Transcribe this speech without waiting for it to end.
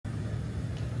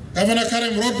Governor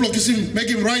Karem roadblock him, make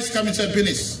him rice come inside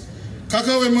finish.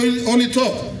 Kakao we only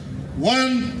talk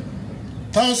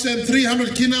 1,300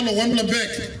 kinal or 1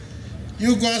 back.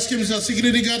 You go ask him,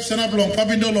 security guard send up long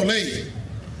Papindolo lay.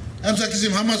 I'm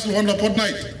saying Hamas on the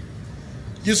fortnight.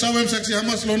 You saw him saying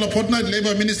Hamas on the fortnight,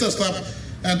 Labour Minister staff,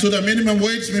 and to the minimum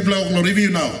wage, people will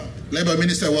review now. Labour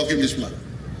Minister working this plan.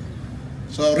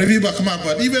 So review back come up,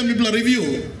 but even people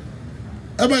review.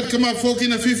 I might come up 4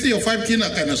 kina 50 or 5 kina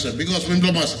kind of stuff because we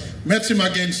must match him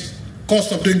against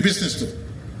cost of doing business too.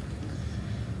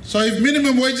 So if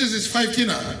minimum wages is 5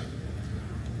 kina,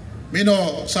 me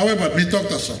know, but me talk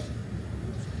to so.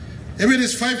 If it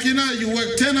is 5 kina, you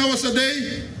work 10 hours a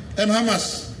day, and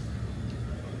Hamas.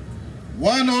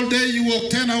 1 whole day you work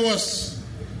 10 hours,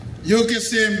 you get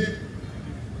him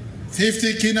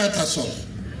 50 kina tasol.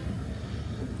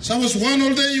 So was 1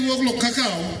 whole day you work like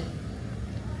cacao.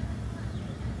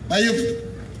 Now you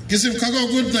give him cacao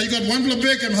good, now you got 1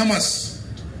 back and Hamas.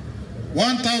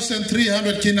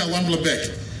 1,300 kina 1 back.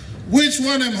 Which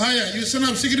one am higher? You send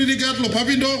up security guard lo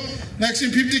papindo, next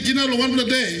in 50 kina lo 1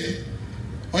 day.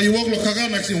 Or you work lo cacao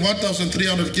next in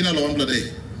 1,300 kina lo 1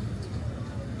 day.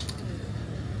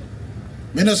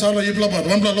 Mina salo you plot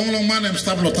 1 long man am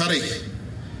stablo tari.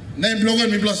 Name blogger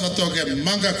mi plus atoke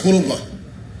manga kuruba.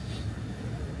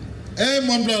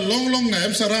 One long na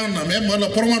em saran na em wala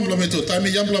proman lo meto time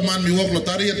yambla man mi work lo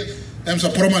tari em sa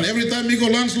proman every time mi go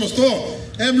lunch lo store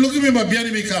em look at me ma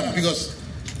biani mi come because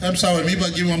em saw me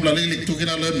ba give him la lik 2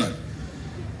 kina learn.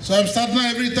 So I'm start now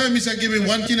every time he say give him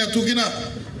 1 kina 2 kina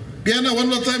biana 1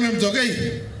 lo time em talk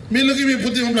hey me look at me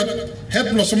put him la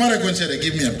head lo somare coincided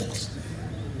give me em talk.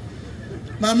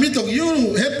 Now me talk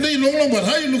you head play long but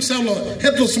how you look so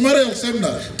head lo somare el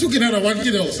semna 2 kina 1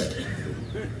 kina also.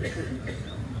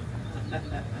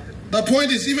 The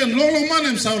point is even long man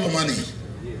am saulo money.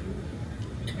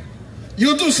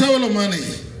 You do saulo money.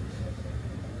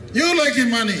 You like him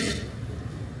money.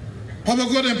 Papa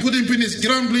God and put him in his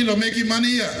grumbling or making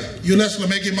money here. You less lo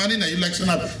making money now. You like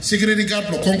send up security guard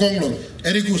lo kongkong lo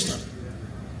Erikusta.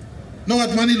 No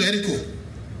what money lo Eriku.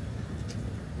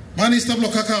 Money stop lo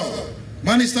cacao.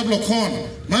 Money stop lo corn.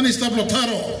 Money stop lo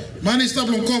taro. Money stop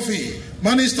lo coffee.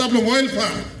 Money stop lo oil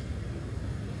palm.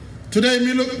 Today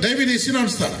me look David is in on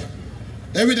stuff.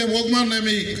 David and Walkman let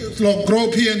me grow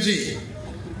PNG.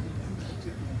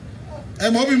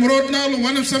 I'm hoping road now,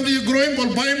 one of something you grow him,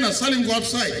 but buy him and sell him go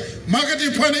outside. Market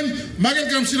you pan him, market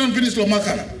comes sit on finish lo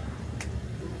makan.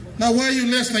 Now why you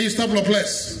less now you stop lo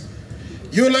place?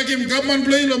 You like him government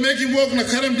play lo make him work na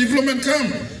current development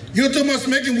come. You too must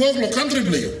make him work lo country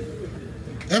play.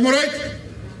 Am I right?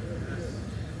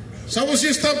 Suppose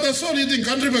you stop that so you think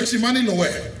country back money lo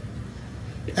where?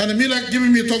 And me like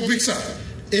giving me talk picture.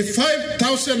 If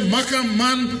 5,000 Markham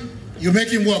man, you make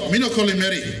him work. Me no call him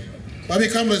Mary. But me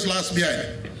come his last behind.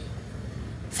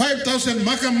 5,000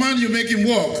 Markham man, you make him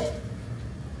work.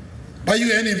 But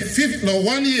you earn him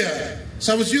 1 year.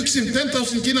 So I was using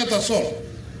 10,000 kina tasol.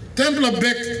 10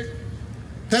 back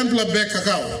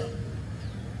cacao.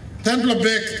 10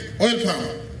 back oil palm.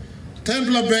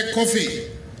 10 back coffee.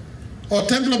 Or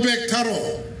 10 back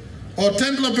taro. Or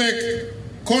 10 back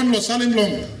corn lo salim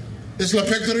long. It's la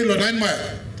factory lo 9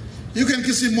 mile. You can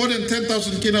kiss him more than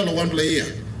 10,000 kina lo 1 play year.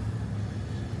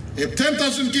 If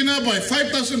 10,000 kina by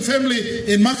 5,000 family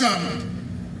in Markham,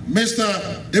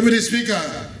 Mr. Deputy Speaker,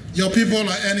 your people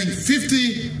are earning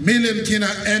 50 million kina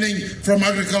earning from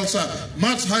agriculture,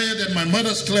 much higher than my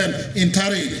mother's clan in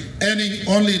Tari, earning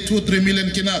only 2-3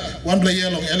 million kina 1 play year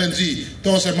long LNG.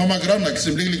 Those are mama ground like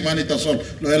simply money tasol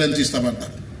lo LNG stabanta.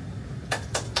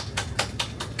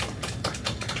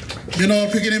 You know,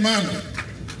 picking him man.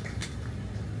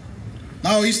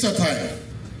 Now Easter time.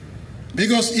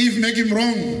 Because Eve make him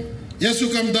wrong. Yes, you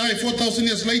come die 4,000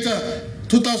 years later,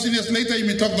 2,000 years later, you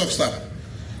may talk dog stuff.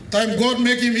 Time God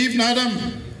make him Eve na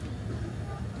Adam.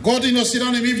 God in sit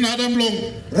on him Eve na Adam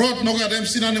long. Rod no God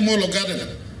sit on him all garden.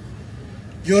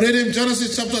 You read him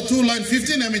Genesis chapter 2, line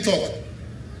 15, let me talk.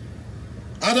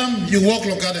 Adam, you walk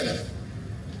lo garden.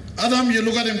 Adam, you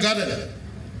look at him garden.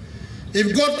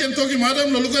 If God can talk him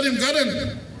Adam, look at him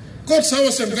garden. God saw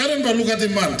us him garden, but look at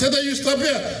him man. Tell you stop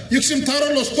here. You sim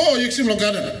taro lo store, you sim lo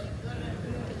garden.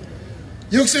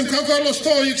 You sim kakao lo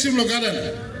store, you sim lo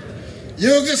garden.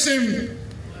 You sim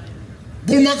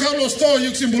bulmaka lo store,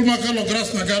 you sim bulmaka lo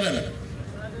grass na garden.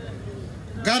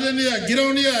 Garden here,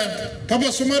 ground here. Papa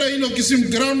Sumare ino kisim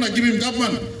ground na give him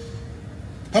government.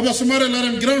 Papa Sumare let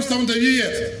him ground stop the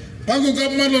year. Pango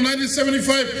government lo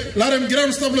 1975 let him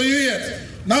ground stop lo year.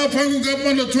 Now Pangu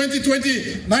government lo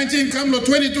 2020, 19 come lo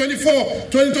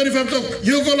 2024, 2025 talk.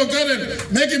 You go lo garden,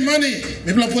 making money.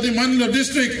 People are putting money in the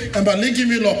district and by linking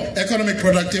me lo economic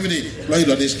productivity lo in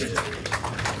the district.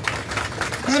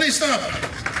 Money stuff.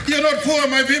 You're not poor,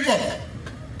 my people.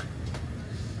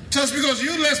 Just because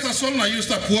you less than sol na you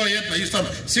start poor yet, na you start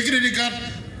security guard,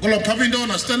 go lo Papindo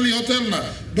na Stanley Hotel na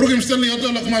Brooklyn Stanley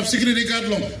Hotel lo come security guard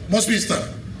lo must be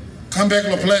stuff. Come back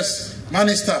lo place,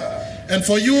 money stuff. And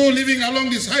for you living along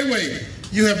this highway,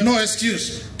 you have no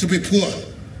excuse to be poor,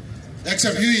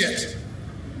 except you yet.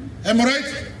 Am I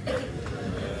right?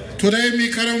 Today,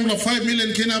 me carry 5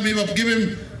 million kina me give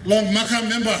him long Markham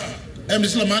member. And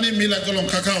this money me like long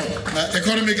cacao,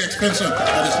 economic expansion of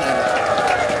this land.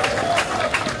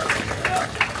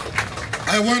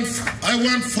 I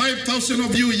want 5,000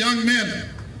 of you young men.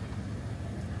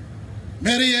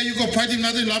 Mary, you go fight him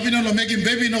nothing, Labina, or making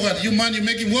baby, no God. You man, you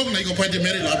make him work, now you go fight him,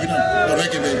 Mary, Labina, or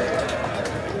make him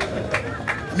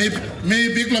baby. Me,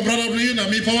 big brother,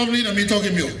 me probably, me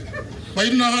talking you. But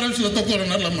you know how to talk to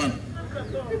another man.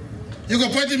 You go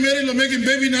fight him, Mary, or make him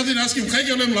baby, nothing, ask him, can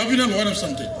you let him Labina, or one of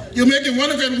something. You make him one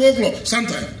who can walk,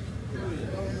 sometime.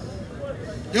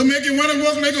 You make him one who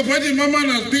walk like a fight him, mama,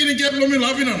 and beginning get me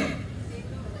Labina.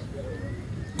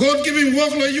 God give him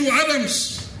work like you,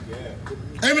 Adams.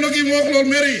 I'm not giving work, Lord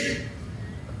Mary.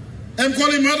 I'm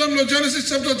calling Madam Lord Genesis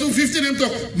chapter 2:15. I'm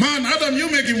talking, man, Adam,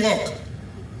 you make him walk.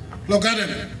 Lord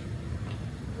Garden.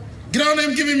 Ground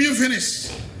I'm giving you finish.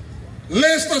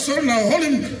 Less the son now, hold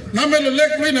him, number the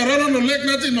leg, win, run on the leg,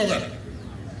 nothing, no God.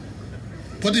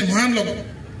 Put him hand, look,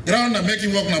 ground and make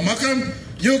him walk now. Markham,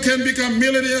 you can become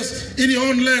millionaires in your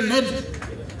own land, not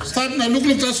start na look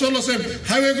ta solo sem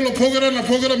highway go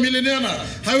pogara millionaire na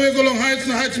highway go long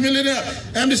heights millionaire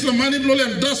and this money blow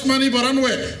and dust money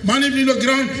runway money below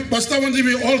ground but start want to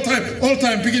be all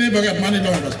time beginning bagat money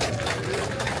long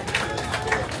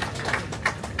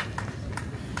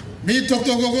me talk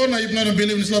to go na if not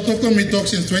believe this talk to me talk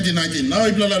since 2019 now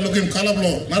if la look him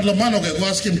kalablo not la man okay go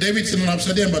ask him Davidson and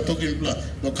Absadian but talking lo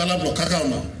kalablo cacao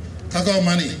now cacao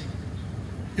money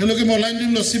you look him online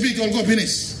him lo civic all go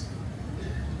finish.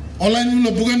 Online lo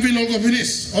Bougainville all go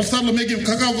finish. All start lo make him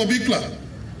cacao go big plan.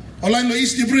 Online lo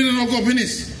East Britain all go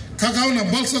finish. Cacao na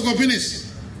balsa go finish.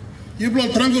 You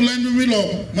blow triangle line me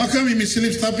lo Makami mi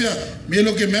slip tapia me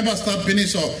lo ke member start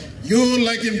finish so you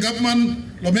like him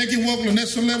government lo make him work lo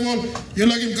national level. You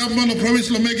like him government lo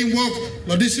province lo make him work.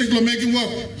 Lo district lo make him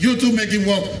work. You too make him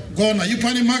work. Go na you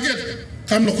pani market.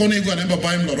 Come lo koni go and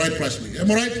buy him lo right price me. Am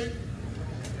I right?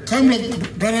 Come lo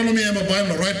brother lo me am buy him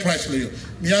lo right price lo you.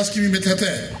 Me ask him me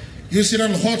tete. You sit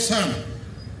on the hot sun.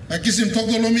 I kiss him talk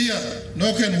to Lomia.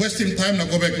 No can waste him time na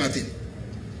go back nothing.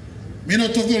 Me no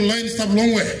talk to line stop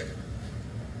long way.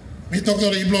 Me talk to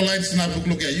the Iblo line snap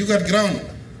look at. You got ground.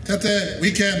 Tete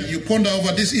weekend you ponder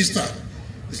over this Easter.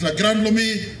 It's like ground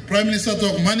Lomi, Prime Minister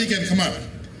talk money can come up.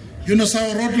 You know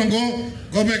how road long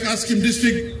go back ask him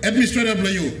district administrator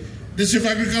play you. District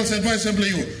agriculture advisor play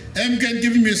you. M can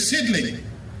give him a seedling.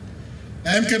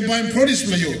 M can buy him produce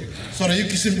play you. So that you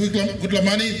kiss him good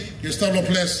money, you start a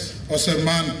place or say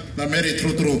man na marry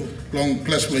through long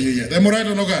place for you yet. Am I right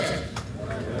or no God?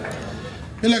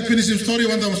 I like finish him story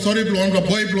one time story blow on the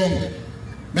boy blow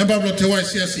member of the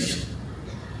TYCSE.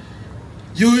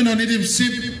 You know need him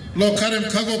sip lo karem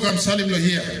kago kam salim lo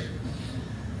here.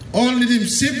 All need him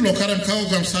sip lo karem kago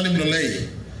kam salim lo lay.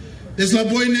 There's a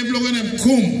boy named blow him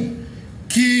kum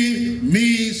ki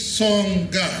mi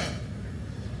songa.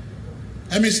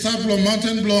 I mean, start long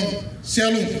mountain long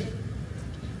Sialum.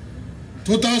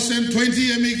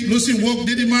 2020, I mean, losing work,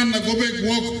 did man, go back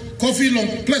work, coffee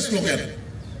long, place look at.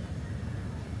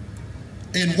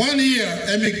 In 1 year,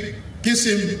 I mean, kiss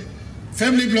him,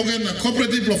 family blogan, a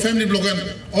cooperative family blogan,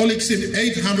 all exceed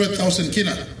 800,000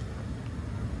 kina.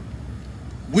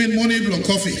 Win money long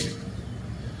coffee.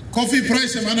 Coffee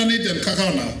price, I'm underneath and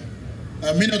cacao now.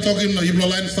 I mean, not talking, you blow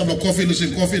line stop coffee,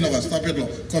 losing coffee, no, stop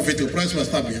it, coffee to price was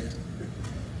stop yet.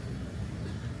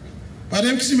 But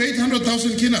I'm kissing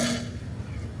 800,000 kina.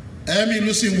 I mean,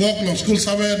 losing work long school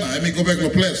somewhere. I mean, go back to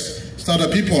place. Start the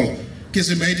people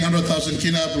kissing 800,000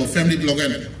 kina. Lo family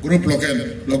blogan, group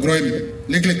blogan, lo growing,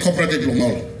 legally cooperative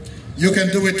lo You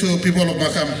can do it to people of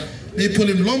Markham. Me pull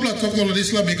him long blood talk all of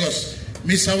this because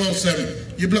me sawal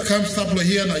sem. You block come stop lo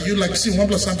here now. You like kissing 1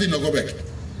 plus something no go back.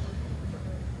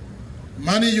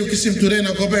 Money you kiss him today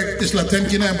no go back. This la 10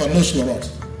 kina but no slow road.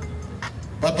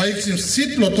 But by kiss him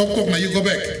sit lo talk now you go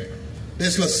back.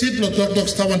 There's la sit lo talk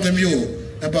stop on them you.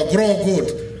 About grow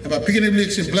good. About picking him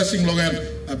leaks in blessing logan.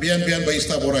 Bian by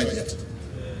stop all right yet.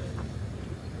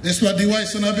 This la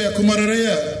device na be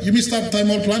kumararea. You missed up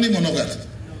time all planning monogat.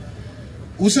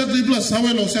 Usat libla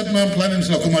sawel usat man planin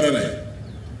la kumarare.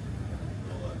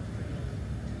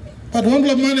 But one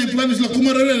blood man planis la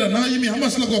kumarare na yimi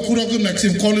hamas la ko kurogum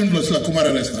nexim calling plus la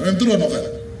kumarare sta. Em turu no ka.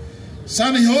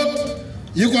 Sani hot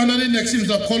you go anani nexim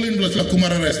la calling plus la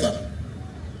kumarare sta.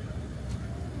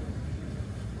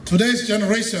 Today's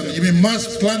generation, you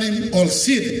must planning all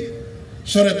seed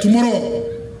so that tomorrow,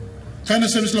 kind of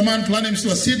service man planning so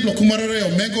seed lo kumarare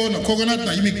or mango na coconut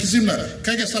na you kisim na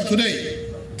kaya start today.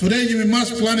 Today you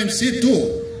must planning seed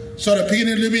too, so that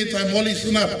beginning limit time all is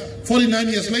enough. 49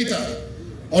 years later,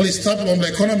 all is stable on the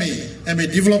economy and we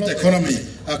develop the economy,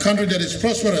 a country that is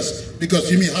prosperous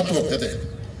because you may hard work today.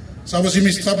 So I was you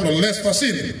may stable less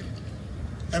percent.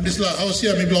 And this la house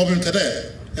here may blow him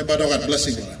today. And by God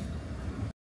blessing.